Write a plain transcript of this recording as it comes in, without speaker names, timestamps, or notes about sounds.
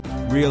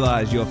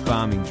Realise your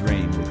farming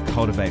dream with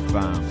Cultivate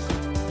Farms.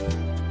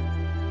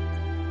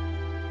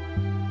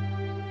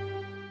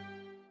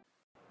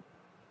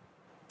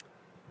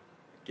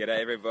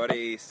 G'day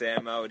everybody,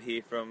 Sam Mowat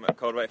here from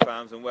Cultivate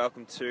Farms and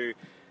welcome to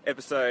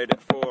episode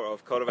 4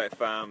 of Cultivate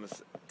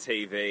Farms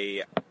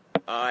TV.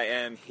 I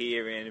am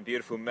here in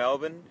beautiful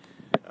Melbourne.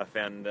 I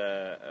found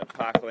a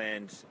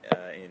parkland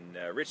in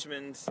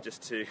Richmond.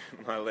 Just to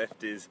my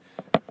left is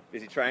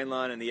busy train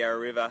line and the Yarra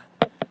River,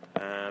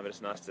 but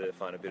it's nice to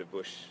find a bit of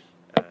bush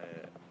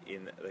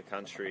in the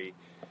country.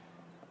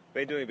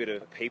 Been doing a bit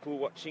of people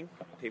watching,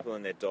 people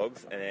and their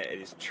dogs, and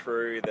it is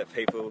true that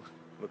people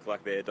look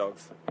like their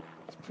dogs.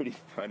 It's pretty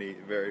funny,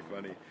 very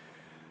funny.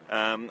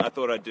 I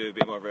thought I'd do a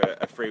bit more of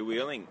a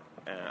freewheeling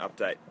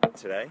update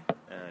today,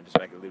 just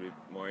make it a little bit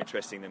more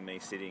interesting than me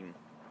sitting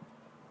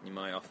in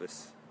my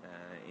office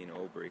in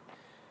Albury.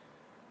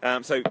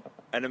 So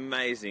an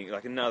amazing,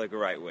 another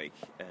great week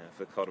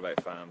for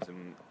Cultivate Farms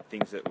and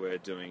things that we're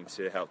doing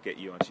to help get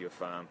you onto your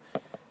farm.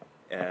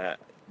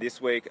 This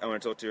week I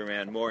want to talk to you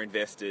around more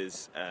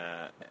investors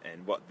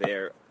and what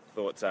their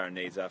thoughts are and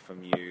needs are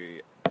from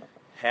you,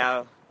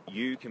 how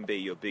you can be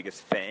your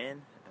biggest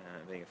fan,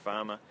 being a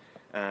farmer,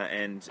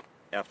 and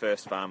our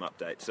first farm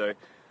update. So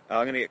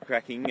I'm going to get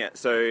cracking.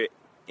 So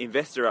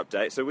investor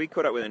update. So we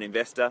caught up with an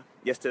investor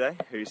yesterday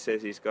who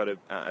says he's got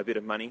a bit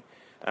of money,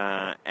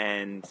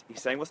 and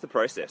he's saying, what's the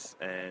process?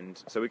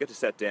 And so we got to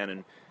sit down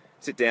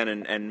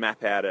and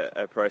map out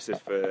a process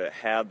for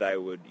how they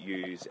would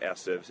use our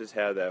services,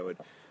 how they would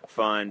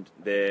find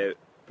their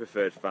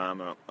preferred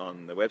farmer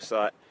on the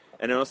website,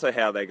 and then also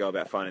how they go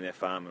about finding their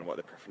farm and what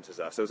their preferences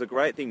are. So it's a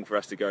great thing for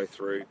us to go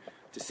through,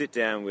 to sit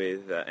down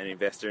with an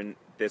investor, and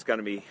there's going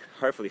to be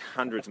hopefully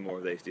hundreds more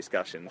of these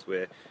discussions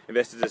where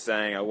investors are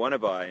saying, I want to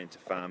buy into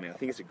farming, I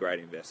think it's a great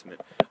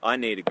investment, I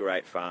need a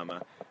great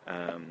farmer,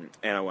 and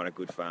I want a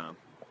good farm.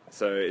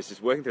 So it's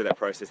just working through that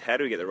process. How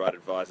do we get the right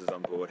advisors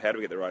on board? How do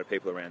we get the right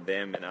people around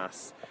them and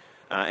us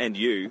and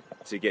you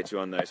to get you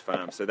on those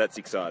farms? So that's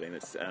exciting.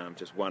 It's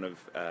just one of,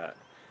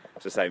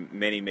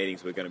 many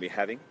meetings we're going to be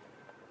having.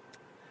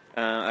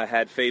 I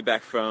had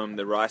feedback from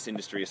the Rice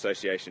Industry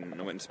Association, and I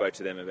went and spoke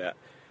to them about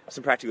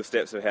some practical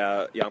steps of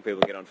how young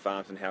people get on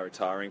farms and how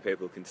retiring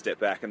people can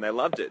step back, and they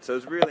loved it. So it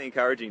was really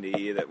encouraging to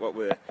hear that what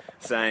we're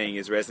saying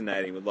is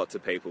resonating with lots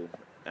of people.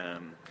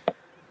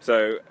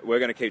 So we're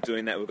going to keep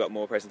doing that. We've got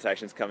more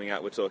presentations coming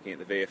up. We're talking at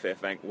the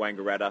VFF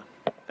Wangaratta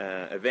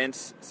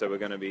events, so we're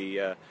going to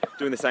be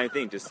doing the same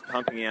thing, just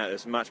pumping out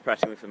as much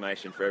practical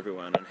information for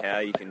everyone on how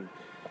you can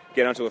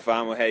get onto a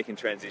farm or how you can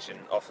transition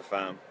off a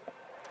farm.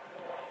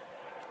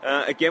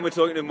 Again, we're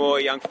talking to more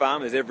young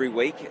farmers every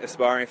week,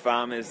 aspiring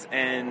farmers,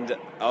 and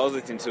I was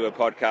listening to a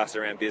podcast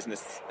around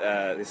business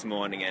this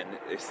morning, and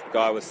this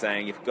guy was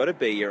saying you've got to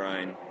be your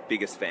own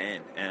biggest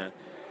fan.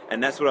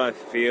 And that's what I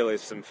feel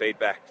is some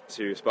feedback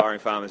to aspiring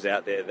farmers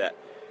out there, that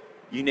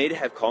you need to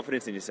have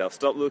confidence in yourself.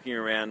 Stop looking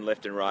around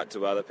left and right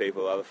to other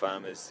people, other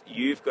farmers.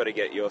 You've got to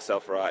get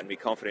yourself right and be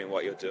confident in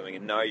what you're doing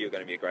and know you're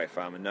going to be a great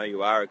farmer, know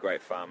you are a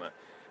great farmer.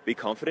 Be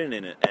confident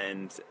in it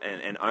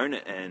and own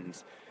it,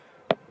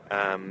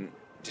 and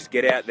just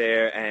get out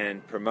there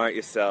and promote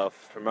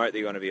yourself, promote that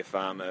you want to be a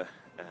farmer,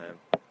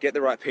 get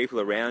the right people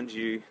around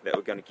you that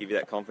are going to give you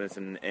that confidence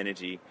and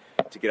energy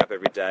to get up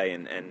every day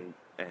and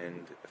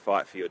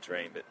fight for your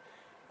dream. But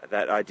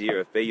that idea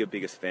of be your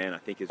biggest fan, I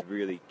think, is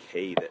really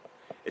key. That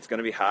it's going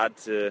to be hard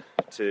to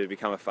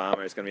become a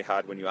farmer, it's going to be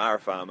hard when you are a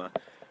farmer,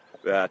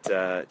 but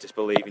just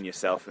believe in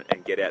yourself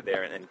and get out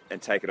there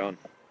and take it on.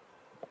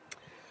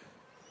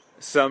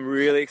 Some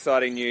really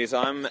exciting news.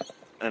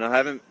 And I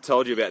haven't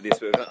told you about this,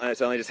 but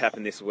it's only just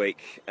happened this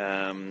week,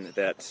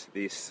 that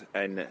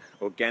an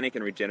organic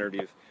and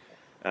regenerative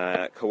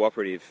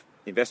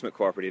investment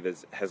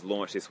cooperative has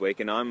launched this week,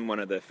 and I'm one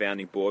of the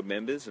founding board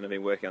members, and I've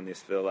been working on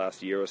this for the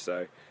last year or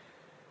so,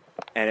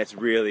 and it's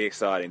really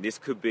exciting. This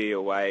could be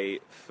a way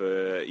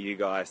for you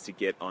guys to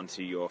get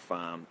onto your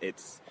farm.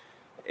 It's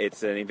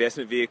an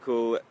investment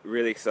vehicle,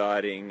 really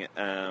exciting,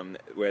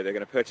 where they're going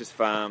to purchase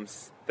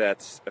farms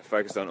that are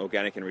focused on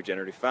organic and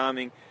regenerative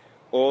farming,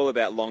 all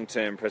about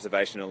long-term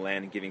preservation of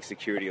land and giving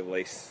security of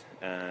lease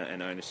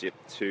and ownership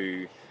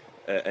to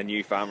a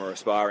new farmer or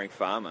aspiring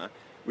farmer,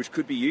 which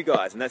could be you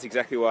guys. And that's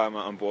exactly why I'm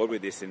on board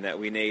with this, in that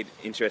we need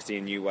interesting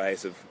and new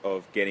ways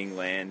of getting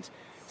land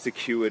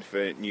secured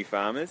for new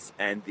farmers,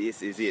 and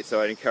this is it.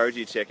 So I'd encourage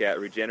you to check out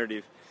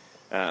Organic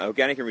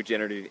and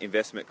Regenerative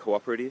Investment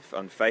Cooperative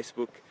on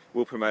Facebook.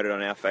 We'll promote it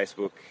on our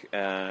Facebook,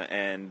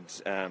 and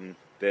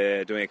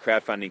they're doing a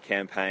crowdfunding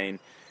campaign.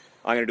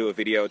 I'm going to do a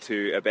video or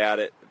two about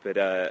it, but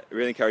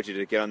really encourage you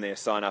to get on there,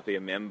 sign up, be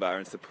a member,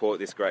 and support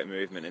this great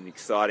movement. And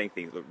exciting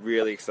things,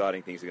 really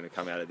exciting things are going to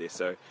come out of this.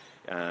 So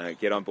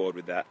get on board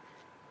with that.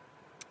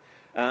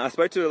 I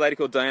spoke to a lady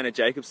called Diana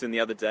Jacobson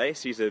the other day.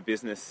 She's a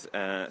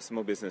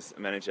small business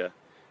manager,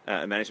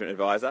 management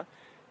advisor.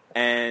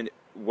 And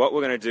what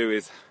we're going to do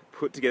is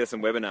put together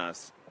some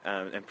webinars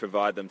and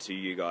provide them to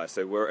you guys.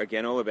 So we're,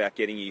 again, all about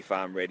getting you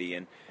farm ready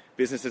and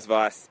business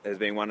advice has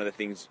been one of the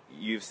things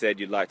you've said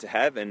you'd like to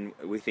have, and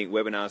we think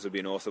webinars would be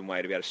an awesome way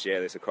to be able to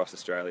share this across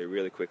Australia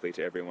really quickly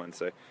to everyone.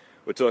 So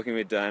we're talking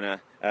with Dana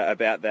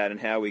about that and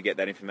how we get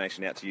that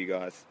information out to you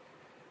guys.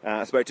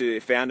 I spoke to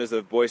founders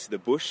of Boys to the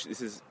Bush. This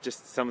is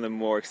just some of the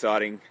more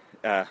exciting,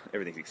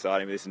 everything's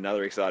exciting, but this is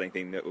another exciting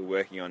thing that we're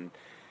working on.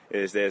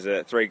 There's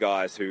 3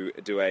 guys who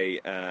do a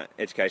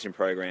education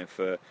program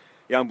for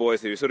young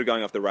boys who are sort of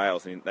going off the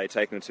rails, and they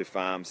take them to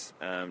farms,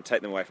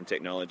 take them away from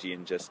technology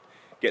and just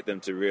get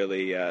them to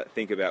really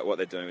think about what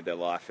they're doing with their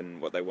life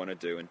and what they want to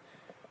do. And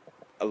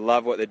I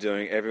love what they're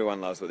doing. Everyone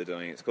loves what they're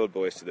doing. It's called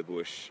Boys to the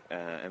Bush,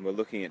 and we're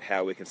looking at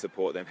how we can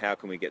support them. How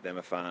can we get them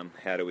a farm?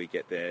 How do we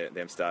get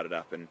them started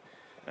up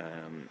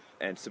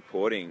and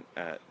supporting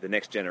the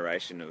next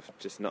generation of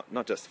just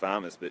not just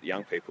farmers but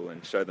young people,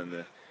 and show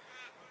them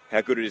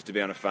how good it is to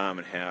be on a farm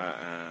and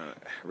how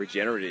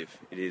regenerative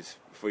it is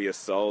for your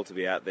soul to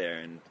be out there,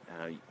 and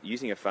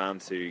using a farm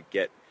to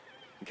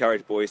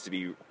encourage boys to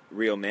be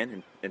real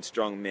men and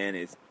strong men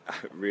is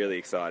really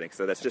exciting.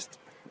 So it's just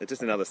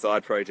another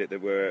side project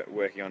that we're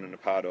working on and a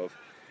part of.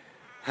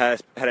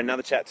 Had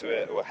a chat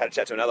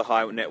to another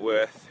high net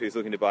worth who's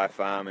looking to buy a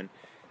farm, and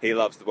he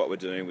loves what we're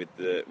doing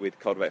with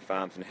Cultivate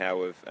Farms and how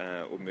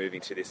we're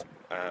moving to this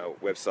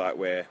website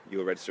where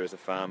you'll register as a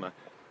farmer.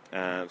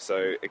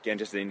 So again,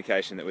 just an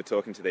indication that we're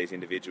talking to these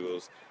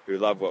individuals who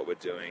love what we're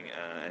doing,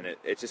 and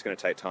it's just going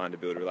to take time to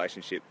build a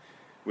relationship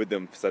with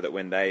them, so that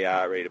when they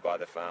are ready to buy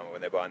the farm, or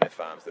when they're buying their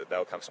farms, that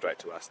they'll come straight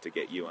to us to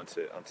get you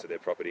onto their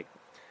property.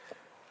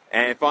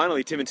 And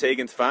finally, Tim and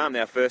Tegan's farm,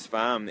 our first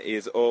farm,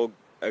 is all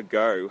a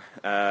go.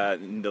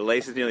 The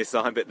lease is nearly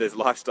signed, but there's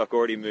livestock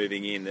already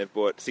moving in. They've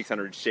bought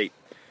 600 sheep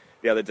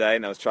the other day,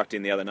 and I was trucked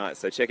in the other night.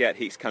 So check out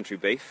Hicks Country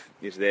Beef,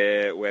 is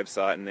their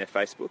website and their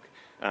Facebook.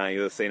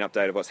 You'll see an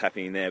update of what's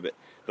happening there. But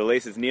the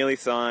lease is nearly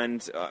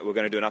signed. We're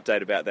going to do an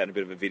update about that in a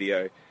bit of a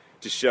video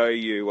to show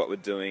you what we're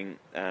doing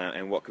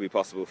and what could be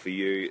possible for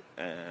you.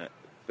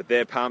 But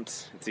they're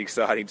pumped. It's an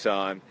exciting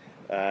time,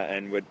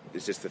 and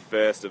it's just the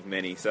first of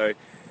many. So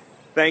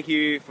thank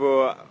you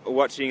for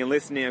watching and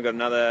listening. I've got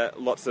a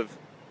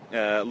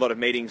lot of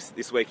meetings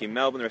this week in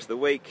Melbourne, the rest of the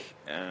week.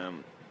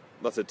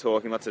 Lots of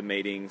talking, lots of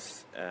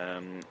meetings,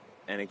 and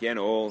again,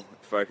 all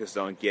focused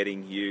on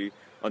getting you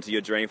onto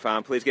your dream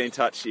farm. Please get in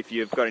touch if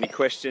you've got any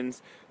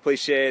questions.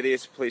 Please share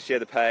this. Please share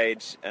the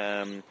page.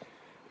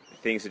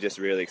 Things are just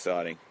really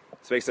exciting.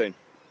 Speak soon.